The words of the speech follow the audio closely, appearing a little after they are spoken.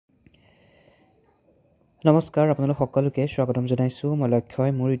নমস্কাৰ আপোনালোক সকলোকে স্বাগতম জনাইছোঁ মই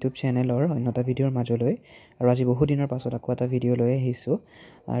লক্ষ্যই মোৰ ইউটিউব চেনেলৰ অন্য এটা ভিডিঅ'ৰ মাজলৈ আৰু আজি বহু দিনৰ পাছত আকৌ এটা ভিডিঅ' লৈ আহিছোঁ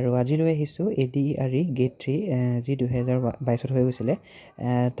আৰু আজি লৈ আহিছোঁ ADRE গেট 3 যি 2022ত হৈ গৈছিলে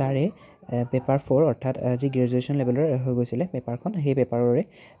তাৰে পেপাৰ 4 অৰ্থাৎ যি গ্ৰেজুৱেশ্যন লেভেলৰ হৈ গৈছিলে পেপাৰখন সেই পেপাৰৰে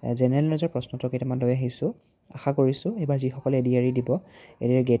জেনেৰেল নলেজৰ প্ৰশ্নোত্তৰ কেইটামান লৈ আহিছোঁ আশা কৰিছোঁ এবাৰ যিসকলে ADRE দিব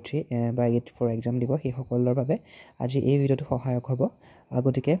ADRE গেট 3 বা গেট 4 এক্সাম দিব সেইসকলৰ বাবে আজি এই ভিডিঅ'টো সহায়ক হ'ব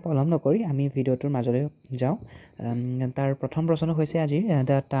গতিকে পলম নকৰি আমি ভিডিঅ'টোৰ মাজলৈ যাওঁ তাৰ প্ৰথম প্ৰশ্ন হৈছে আজি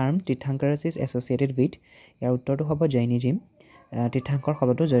the term তীৰ্থংকাৰছ is associated with ইয়াৰ উত্তৰটো হ'ব জৈনিজিম তীৰ্থংকৰ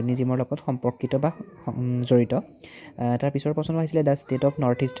শব্দটো জৈনিজিমৰ লগত সম্পৰ্কিত বা জড়িত তাৰ পিছৰ প্ৰশ্ন আহিছিলে the state of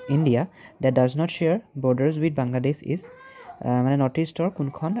north east India that does not share borders with Bangladesh is মানে নৰ্থ ইষ্টৰ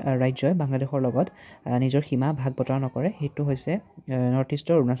কোনখন ৰাজ্যই বাংলাদেশৰ লগত নিজৰ সীমা ভাগ বতৰা নকৰে সেইটো হৈছে নৰ্থ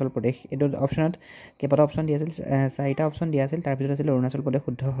ইষ্টৰ অৰুণাচল প্ৰদেশ এইটো অপশ্যনত কেইবাটা অপশ্যন দিয়া আছিল চাৰিটা অপশ্যন দিয়া আছিল তাৰ ভিতৰত আছিল অৰুণাচল প্ৰদেশ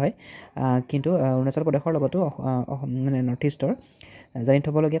শুদ্ধ হয় কিন্তু অৰুণাচল প্ৰদেশৰ লগতো মানে নৰ্থ ইষ্টৰ জানি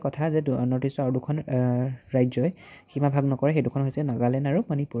থ'বলগীয়া কথা যে নৰ্থ ইষ্টৰ আৰু দুখন ৰাজ্যই সীমা ভাগ নকৰে সেই দুখন হৈছে নাগালেণ্ড আৰু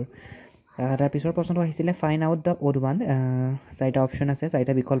মণিপুৰ তাৰ পিছৰ প্ৰশ্নটো আহিছিলে find out the odd one চাৰিটা অপশ্যন আছে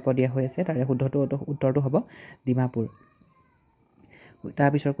চাৰিটা বিকল্প দিয়া হৈ আছে তাৰে শুদ্ধটো উত্তৰটো হ'ব ডিমাপুৰ তাৰ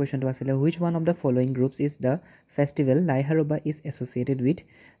পিছৰ কুৱেশ্যনটো আছিলে which one of the following groups is the festival লাই হাৰবা ইজ এছ'চিয়েটেড উইথ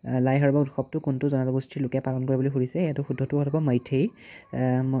লাই হাৰবা উৎসৱটো কোনটো জনগোষ্ঠীৰ লোকে পালন কৰে বুলি সুধিছে এইটো শুদ্ধটো হ'ব মৈথেই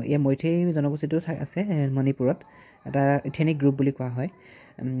এই মৈথেই জনগোষ্ঠীটো আছে মণিপুৰত এটা ইথেনিক গ্ৰুপ বুলি কোৱা হয়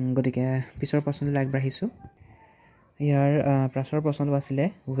গতিকে পিছৰ প্ৰশ্নলৈ আগবাঢ়িছোঁ ইয়াৰ পাছৰ প্ৰশ্নটো আছিলে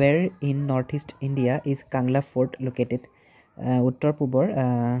ৱেৰ in north east India is Kangla fort located উত্তৰ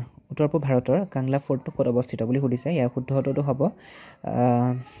পূব ভাৰতৰ কাংলা ফৰ্টটো ক'ত অৱস্থিত বুলি সুধিছে ইয়াৰ শুদ্ধটো হ'ব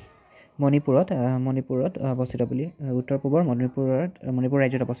মণিপুৰত অৱস্থিত বুলি উত্তৰ পূবৰ মণিপুৰ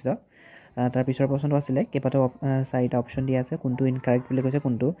ৰাজ্যত অৱস্থিত তাৰ পিছৰ প্ৰশ্নটো আছিলে কেইবাটাও চাৰিটা অপশ্যন দিয়া আছে কোনটো ইনকাৰেক্ট বুলি কৈছে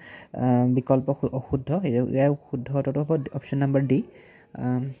কোনটো বিকল্প অশুদ্ধ ইয়াৰ শুদ্ধটো হ'ব অপশ্যন নম্বৰ ডি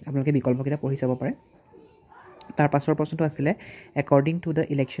আপোনালোকে বিকল্পকেইটা পঢ়ি চাব পাৰে তাৰ পাছৰ প্ৰশ্নটো আছিলে according to the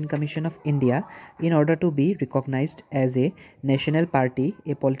election commission of India in order two B recognised as a national party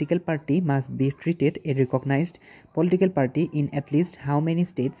A political party must B treated A recognised political party in at least how many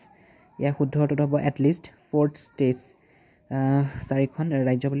states ইয়াৰ শুদ্ধটো হ'ব at least 4 states চাৰিখন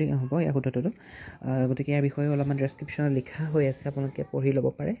ৰাজ্য বুলি হ'ব ইয়াৰ শুদ্ধটো গতিকে ইয়াৰ বিষয়ে অলপমান ডেছক্ৰিপশ্যনত লিখা হৈ আছে আপোনালোকে পঢ়ি ল'ব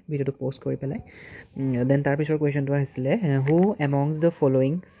পাৰে ভিডিঅ'টো প'ষ্ট কৰি পেলাই দেন তাৰপিছৰ কুৱেশ্যনটো আহিছিলে হু amongst the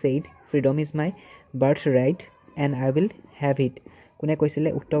following said freedom is my birth right and I will have it কোনে কৈছিলে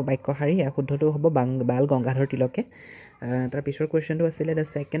উক্ত বাক্যশাৰী ইয়াৰ শুদ্ধটো হ'ব বাল গংগাধৰ তিলকে তাৰ পিছৰ কুৱেশ্যনটো আছিলে the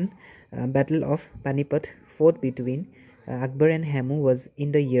second battle of Panipat ফ'ট between Akbar and Hemu was in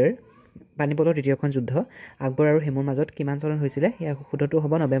the year পানিপথৰ তৃতীয়খন যুদ্ধ আকবৰ আৰু হেমুৰ মাজত কিমান চনত হৈছিলে ইয়াৰ শুদ্ধটো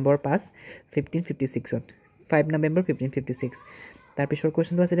হ'ব নৱেম্বৰ 5 1556ত 5 নৱেম্বৰ 1556 তাৰ পিছৰ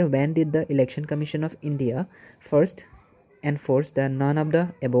কুৱেশ্যনটো আছিলে when did the election commission of India first enforce the none of the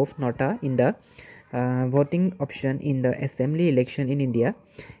above nota in the voting option in the assembly election in India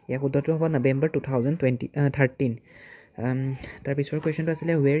ইয়াৰ শুদ্ধটো হ'ব নৱেম্বৰ 2013 তাৰ পিছৰ কুৱেশ্যনটো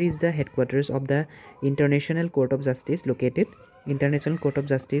আছিলে where is the headquarters of the international court of justice located international court of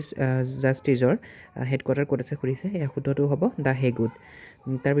জাষ্টিছৰ headquarter ক'ত আছে সুধিছে ইয়াৰ শুদ্ধটো হ'ব the হেগুত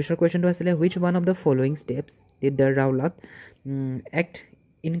তাৰপিছৰ কুৱেশ্যনটো আছিলে which one of the following steps did the ৰাউলাট act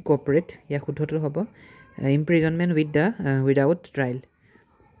ইনকৰ্পৰেট ইয়াৰ শুদ্ধটো হ'ব ইমপ্ৰিজনমেণ্ট উইদাউট ট্ৰায়েল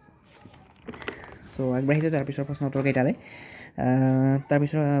চ' আগবাঢ়িছোঁ তাৰপিছৰ প্ৰশ্ন উত্তৰ কেইটালৈ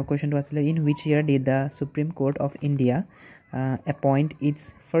তাৰপিছৰ কুৱেশ্যনটো আছিলে in which year did the supreme court of India appoint it's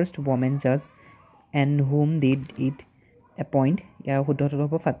first women জাজ and whom did it appoint ইয়াৰ শুদ্ধটো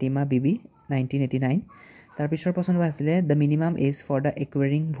হ'ব ফাতিমা বিবি 1989 তাৰপিছৰ প্ৰশ্নটো আছিলে the minimum as for the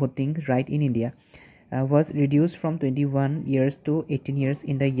একুৱাৰিং voting right in India was reduce from 21 years to 18 years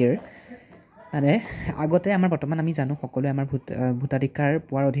in the year মানে আগতে আমাৰ বৰ্তমান আমি জানো সকলোৱে আমাৰ ভোটাধিকাৰ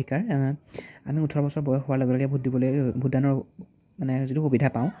পোৱাৰ অধিকাৰ আমি 18 বছৰ বয়স হোৱাৰ লগে লগে ভোট দিবলৈ ভোটদানৰ মানে যিটো সুবিধা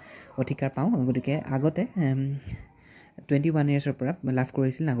পাওঁ অধিকাৰ পাওঁ গতিকে আগতে 21 yearsৰ পৰা লাভ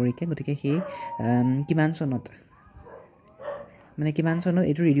কৰিছিল নাগৰিকে গতিকে সেই কিমান চনত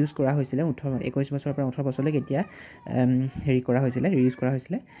এইটো ৰিডিউচ কৰা হৈছিলে 21 বছৰৰ পৰা 18 বছৰলৈকে এতিয়া ৰিডিউচ কৰা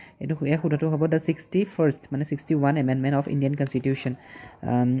হৈছিলে এইটো ইয়াৰ শুদ্ধটো হ'ব দ্য 61st মানে 61 amendment of Indian constitution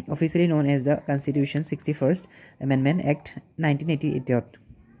officially known as the constitution 61st amendment act 1988ত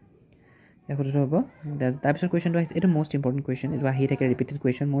ইয়াৰ শুদ্ধটো হ'ব তাৰপিছত কুৱেশ্যনটো আহিছে এইটো মষ্ট ইম্পৰ্টেণ্ট কুৱেশ্যন এইটো আহি থাকে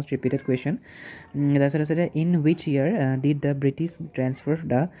মষ্ট ৰিপিটেড কুৱেশ্যন তাৰপিছত আছিলে in which year did the British transfer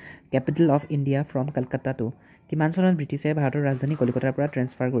the capital of India from Kolkata two কিমান চনত ব্ৰিটিছে ভাৰতৰ ৰাজধানী কলিকতাৰ পৰা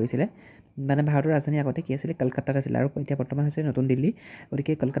ট্ৰেন্সফাৰ কৰিছিলে মানে ভাৰতৰ ৰাজধানী আগতে কি আছিলে কলকাতাত আছিল আৰু এতিয়া বৰ্তমান হৈছে নতুন দিল্লী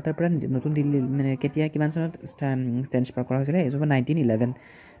গতিকে কলকাতাৰ পৰা নতুন দিল্লী মানে কেতিয়া কিমান চনত ট্ৰেন্সফাৰ কৰা হৈছিলে এইটো 1911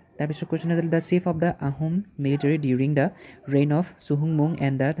 তাৰপিছত কুৱেশ্যন আছিল the chief of the Ahom military during the reign of চুহুংমুং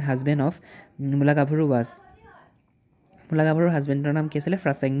and the husband of Mula Gabharu was মূলাগাভৰুৰ হাজবেণ্ডৰ নাম কি আছিলে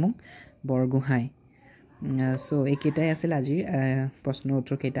ফ্ৰাচেংমুং বৰগোহাঁই চ' এইকেইটাই আছিল আজিৰ প্ৰশ্ন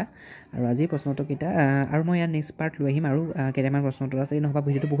উত্তৰকেইটা আৰু আজিৰ প্ৰশ্ন উত্তৰকেইটা আৰু মই ইয়াৰ নেক্সট পাৰ্ট লৈ আহিম আৰু কেইটামান প্ৰশ্ন উত্তৰ আছে নহ'বা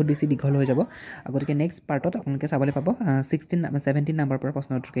ভিডিঅ'টো বহুত বেছি দীঘল হৈ যাব গতিকে নেক্সট পাৰ্টত আপোনালোকে চাবলৈ পাব 17 নম্বৰ পৰা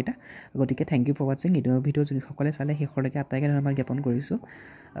প্ৰশ্ন উত্তৰকেইটা গতিকে থেংক ইউ ফৰ ৱাচিং এইটো ভিডিঅ' যিসকলে চালে শেষলৈকে আটাইকে ধন্যবাদ জ্ঞাপন কৰিছোঁ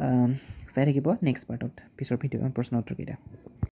চাই থাকিব নেক্সট পাৰ্টত পিছৰ ভিডিঅ' প্ৰশ্ন উত্তৰকেইটা